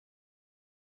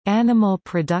Animal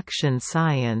Production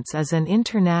Science is an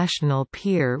international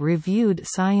peer-reviewed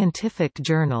scientific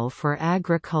journal for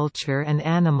agriculture and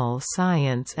animal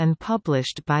science and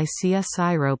published by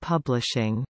CSIRO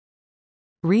Publishing.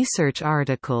 Research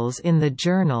articles in the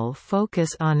journal focus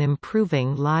on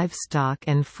improving livestock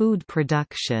and food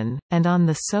production, and on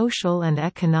the social and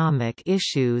economic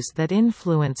issues that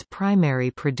influence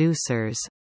primary producers.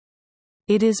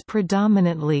 It is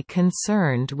predominantly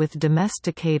concerned with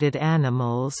domesticated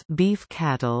animals, beef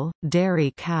cattle,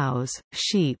 dairy cows,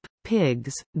 sheep,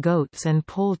 pigs, goats and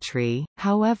poultry.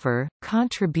 However,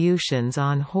 contributions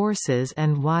on horses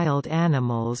and wild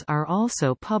animals are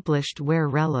also published where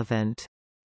relevant.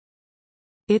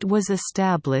 It was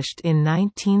established in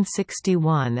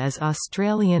 1961 as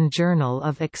Australian Journal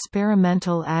of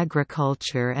Experimental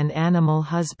Agriculture and Animal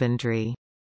Husbandry.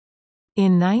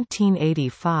 In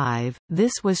 1985,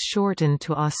 this was shortened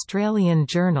to Australian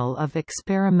Journal of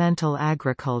Experimental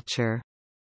Agriculture.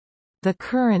 The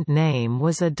current name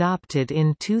was adopted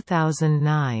in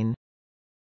 2009.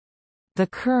 The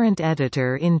current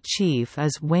editor-in-chief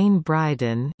is Wayne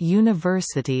Bryden,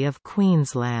 University of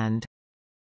Queensland.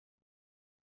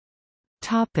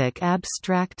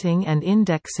 Abstracting and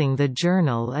indexing. The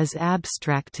journal is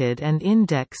abstracted and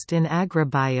indexed in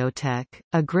Agribiotech,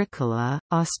 Agricola,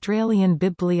 Australian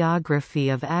Bibliography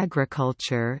of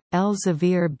Agriculture,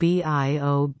 Elsevier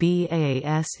Biobase,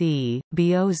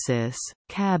 Biosis,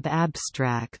 CAB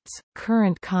Abstracts,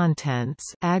 Current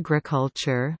Contents,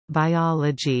 Agriculture,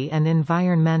 Biology and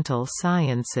Environmental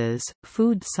Sciences,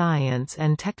 Food Science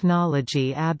and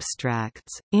Technology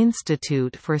Abstracts,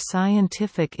 Institute for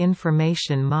Scientific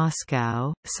Information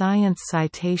Moscow, Science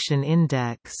Citation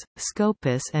Index,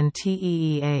 Scopus and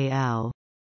TEEAL.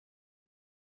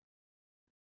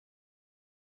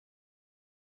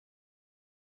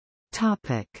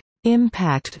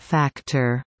 Impact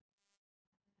factor.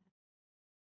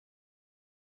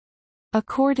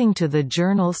 According to the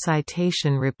Journal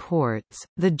Citation Reports,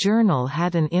 the journal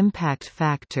had an impact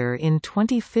factor in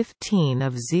 2015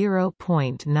 of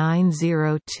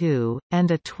 0.902,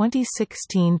 and a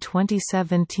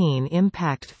 2016-2017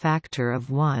 impact factor of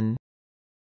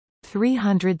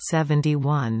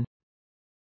 1.371.